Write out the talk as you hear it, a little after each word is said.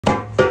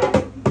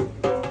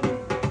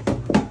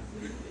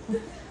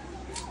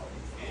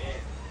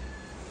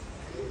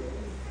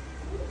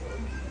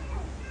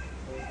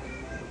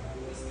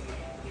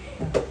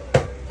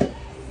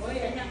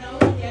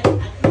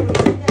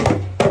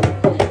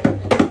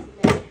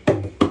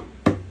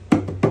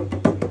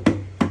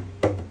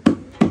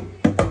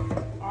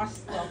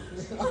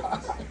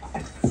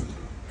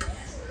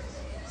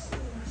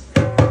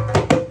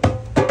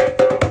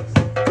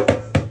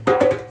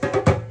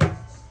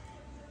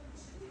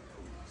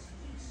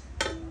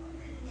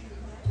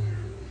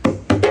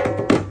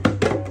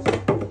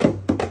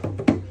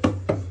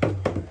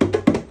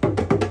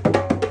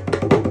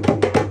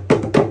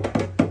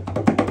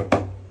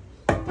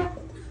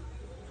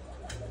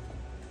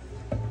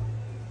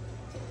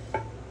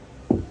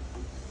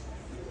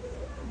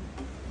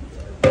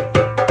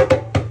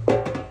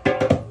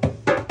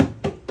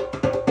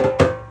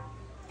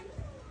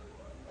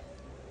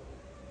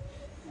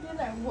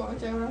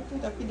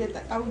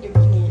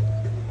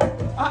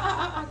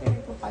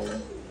kepala.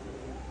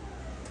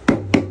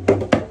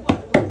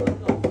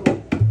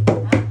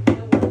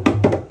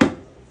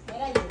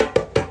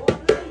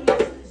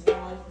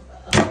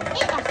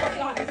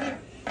 Astagfirullahaladzim.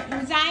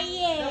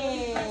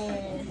 Uzayr.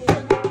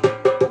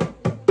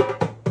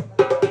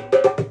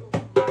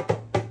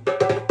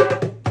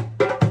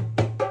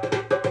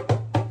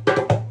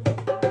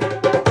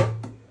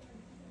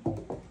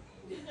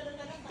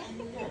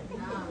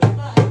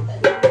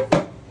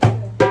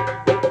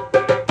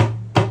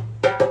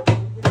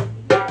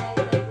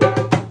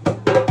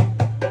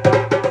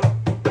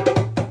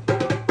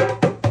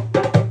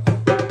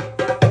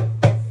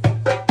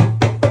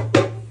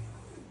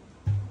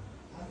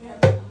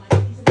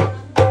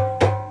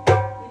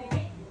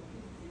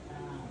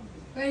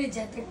 Boleh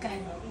jatuhkan.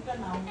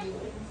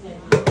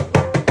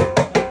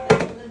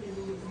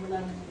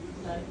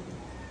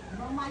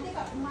 Mak dia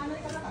kat mana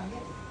kat belakang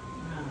dia?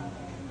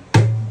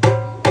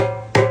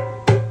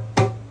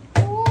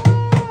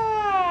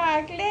 Wah,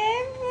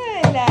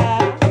 clever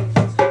lah.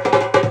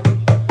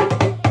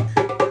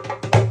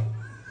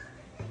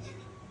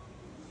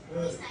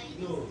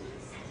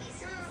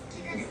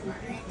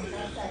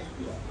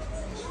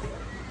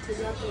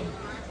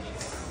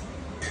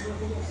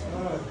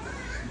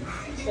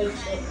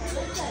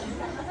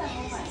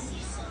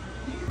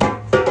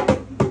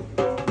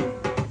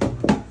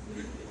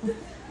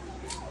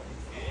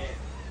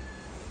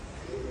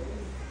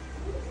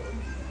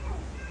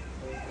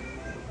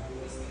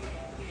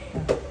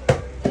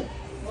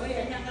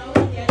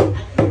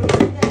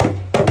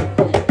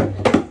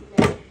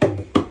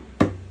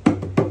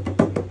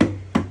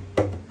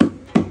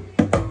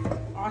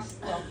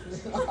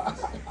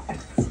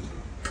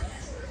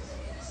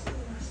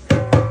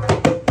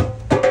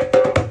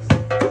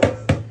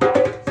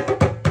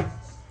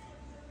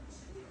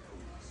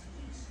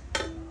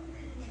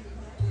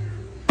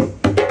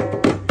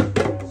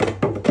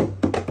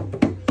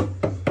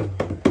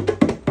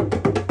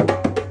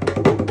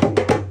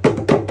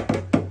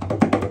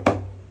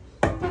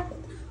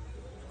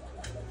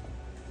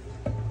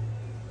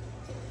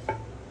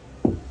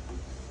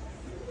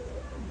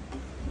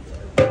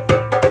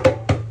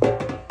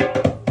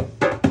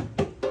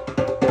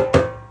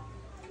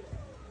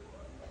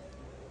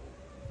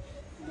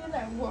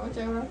 Buat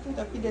macam orang tu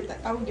tapi dia tak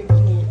tahu dia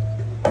bunyi.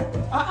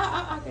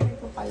 Kena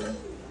kepala.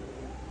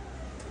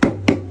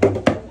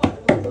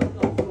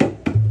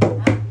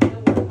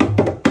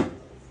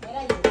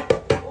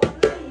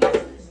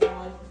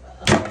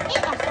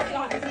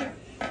 Astagfirullahaladzim.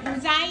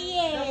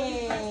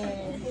 Uzayr.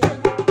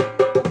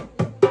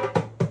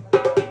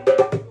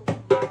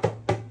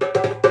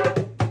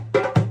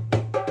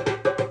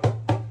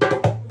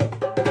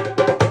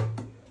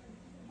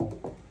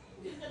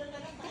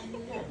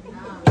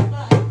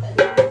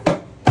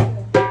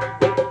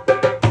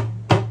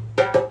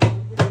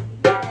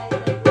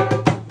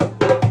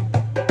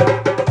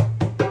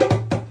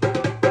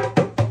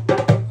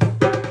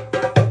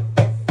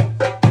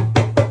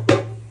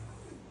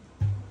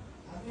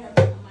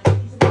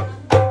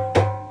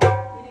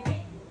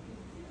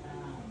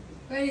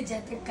 Boleh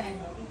jatuhkan.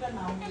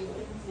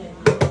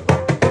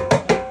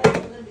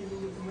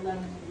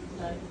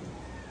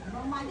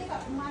 Mak dia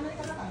kat mana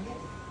kat belakang dia?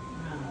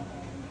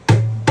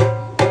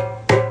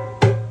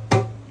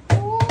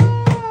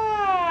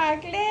 Wah,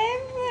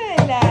 clever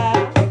lah.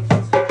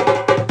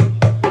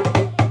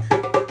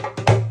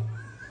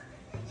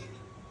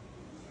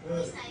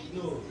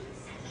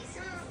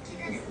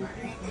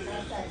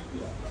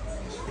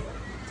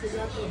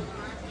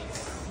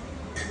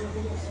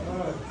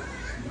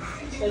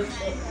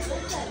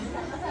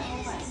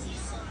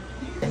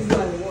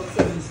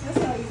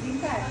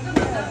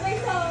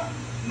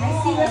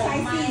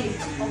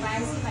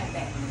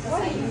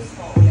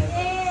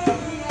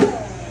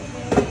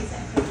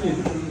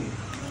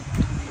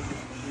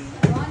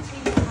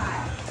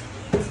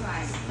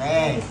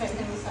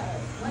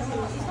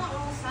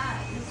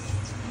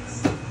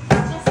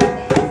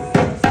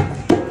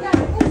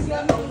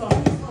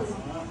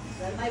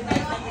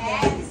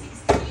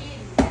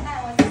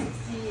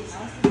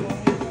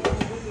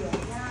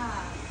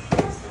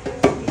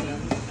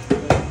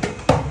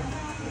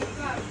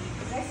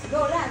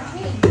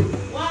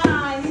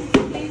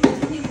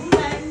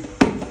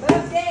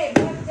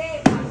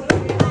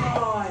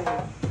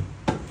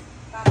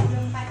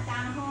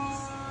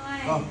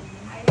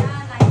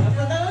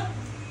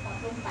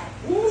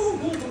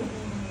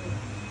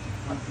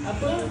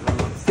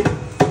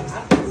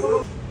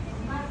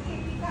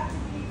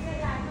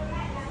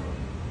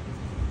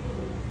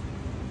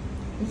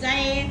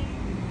 Uzayr.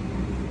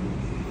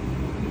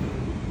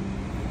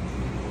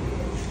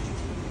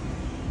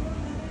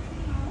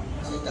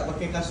 Saya tak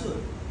pakai kasut.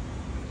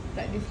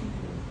 Tak ada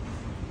situ.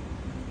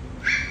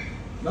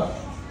 Tak?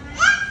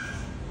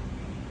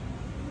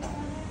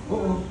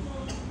 Oh.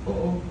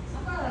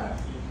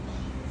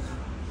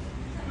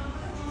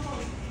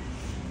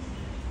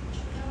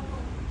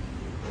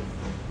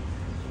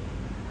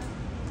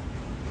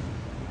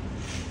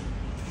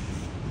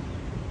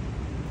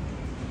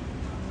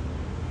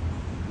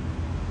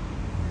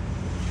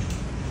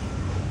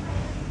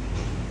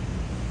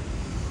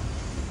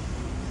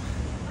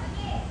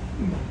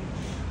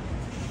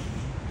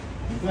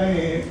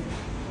 Uzayr.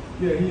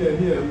 Here.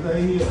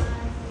 Uzayr here.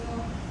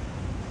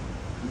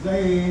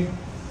 Uzayr.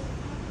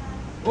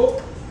 Oh.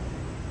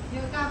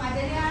 Yuk kau ada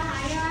dia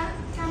ayah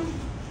kam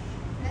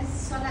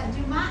solat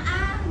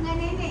Jumaat dengan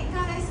nenek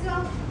kau, let's go.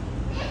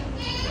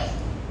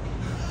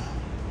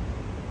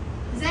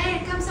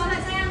 Zain, kam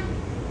solat sayang.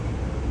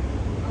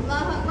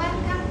 Allahu Akbar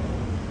kam.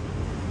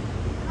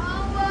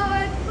 Allahu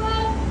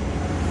Akbar.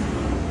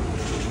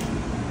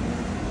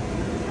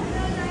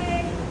 Hello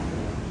Zain.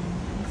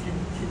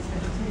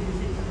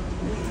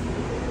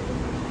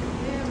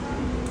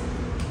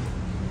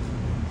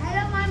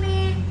 Hello Mami.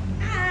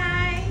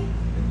 Hi.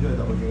 Enjoy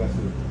tak pakai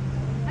rasa.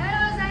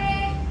 Hello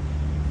Zain.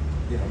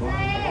 Ya, abang.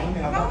 Zain, Abang ni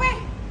abang abang. weh.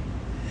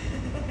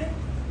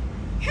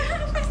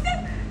 Faster.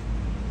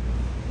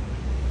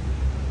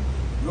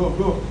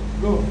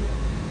 Go.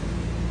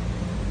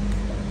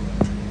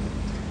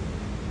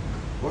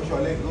 Wash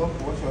your leg, go.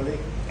 Wash your leg.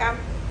 Come.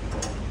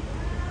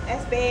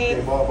 Yes, Okay,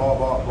 babe.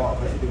 bawa.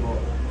 Kasih dia bawa.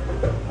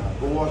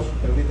 Go wash.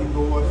 Everything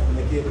go wash.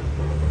 Naked.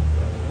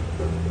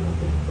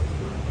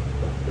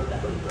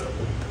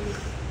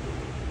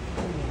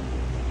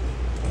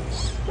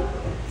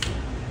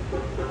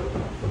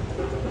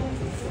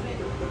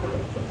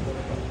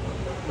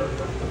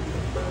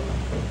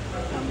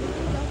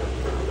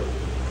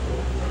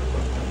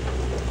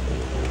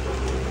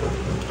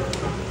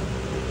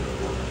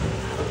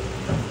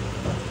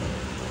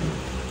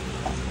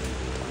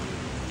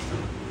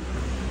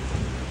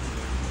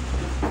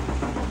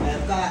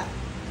 Kak,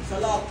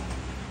 salam.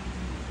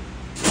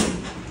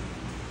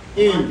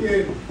 In.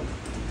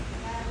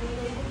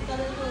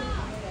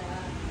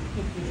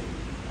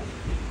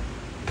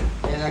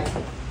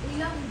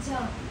 Hilang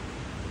jam.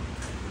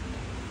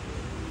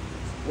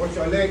 Wash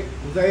your leg.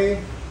 Uzayr.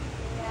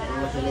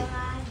 Wash your leg.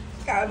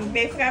 Come,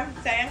 babe, come,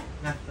 sayang.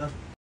 Nah,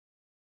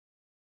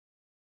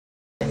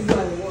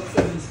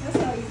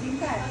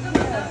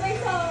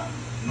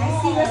 I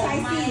see your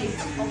IC.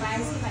 Oh, my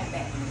IC, my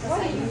bag.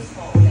 Because I use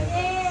for O-level.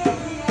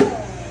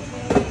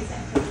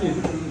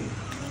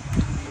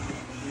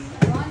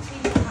 I want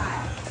change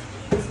card.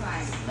 This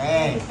one.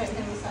 Neng. What's it?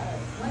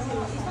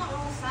 It's not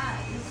outside.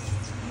 It's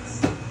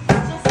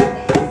just like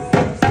this.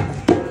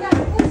 Yeah,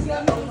 who's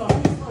your name?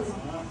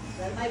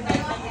 My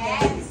bag was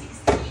at 16.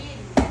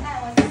 That time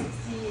I was 16.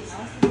 I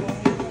was still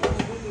going.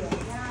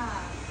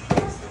 Yeah.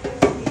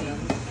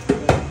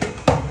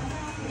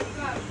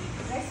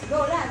 Let's go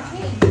lah,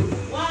 change.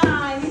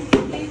 Wah,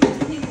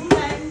 ini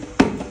bulan.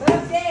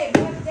 Birthday,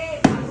 Pak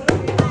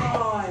Busu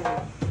Aqil.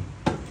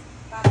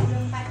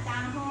 44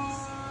 tahun.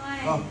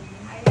 Oh.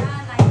 Ayah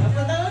lahir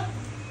Apa tu?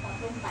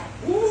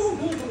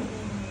 44.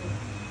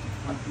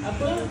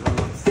 Apa?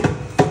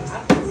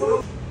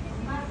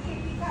 Market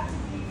pick up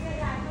sticker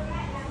lah,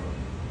 alright lah.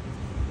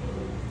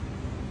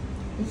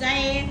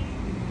 Uzayr.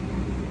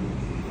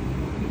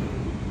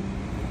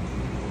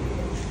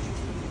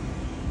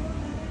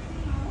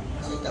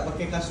 Saya tak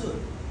pakai kasut.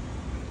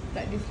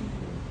 Tak ada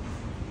situ.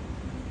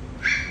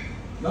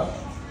 No.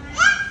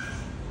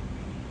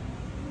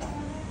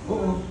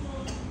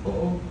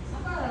 Oh.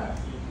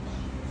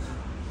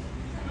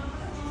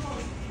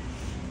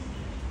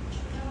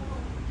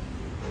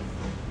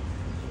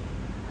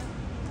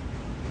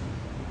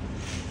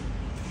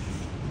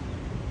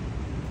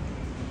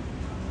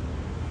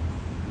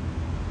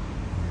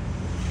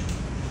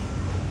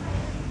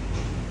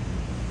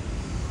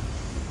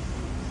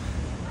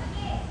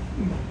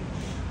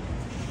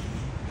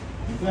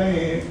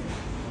 Uzayr.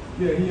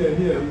 Here. Uzayr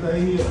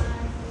here.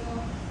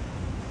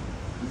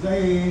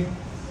 Uzayr.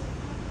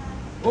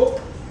 Oh.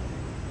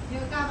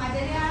 Yuk kau ada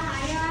dia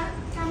ayah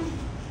kam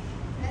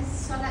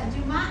solat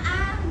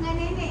Jumaat dengan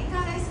nenek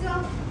kau, let's go.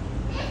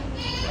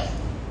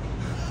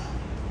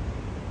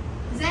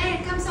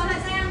 Zain, kam solat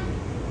sayang.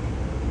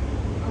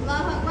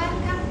 Allahu Akbar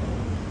kam.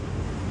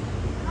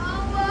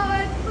 Allahu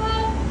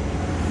Akbar.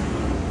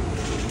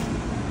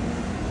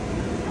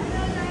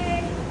 Hello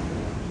Zain.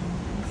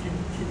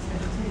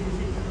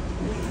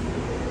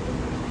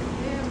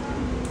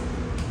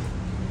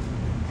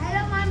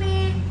 Hello Mami.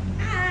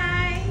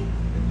 Hi.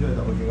 Enjoy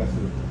tak pakai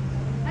rasa.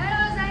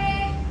 Hello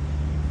Zain.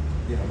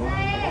 Ya, abang.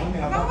 Zain, Abang ni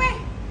Abang abang. weh.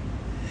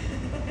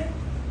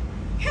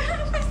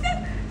 Faster.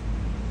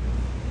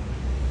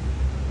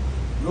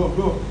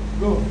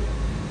 Go.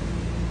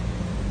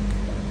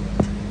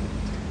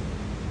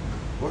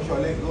 Wash your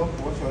leg, go.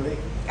 Wash your leg.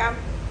 Come.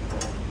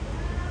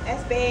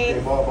 Yes, Okay,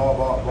 babe.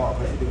 bawa.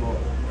 Kasih dia bawa.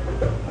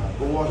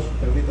 Go wash.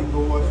 Everything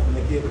go wash.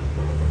 Naked.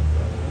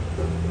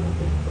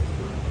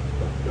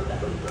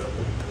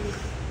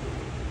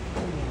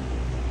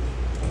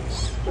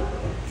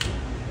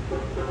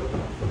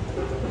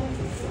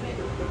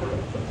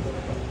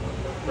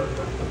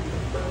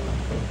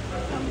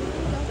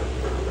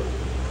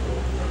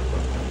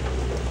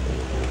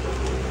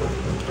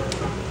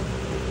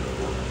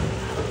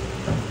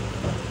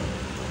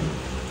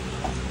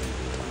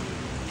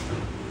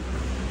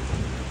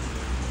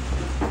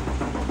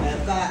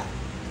 Kak,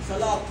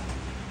 salam.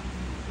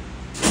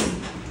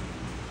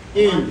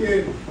 In.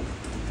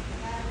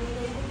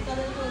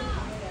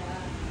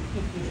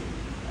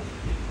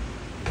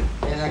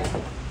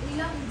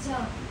 Hilang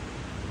jam.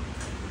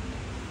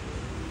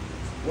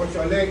 Wash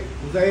your leg,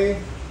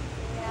 Uzayr.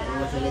 Ya,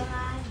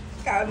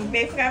 Kau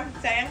bathe kan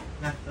sayang?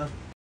 Nah,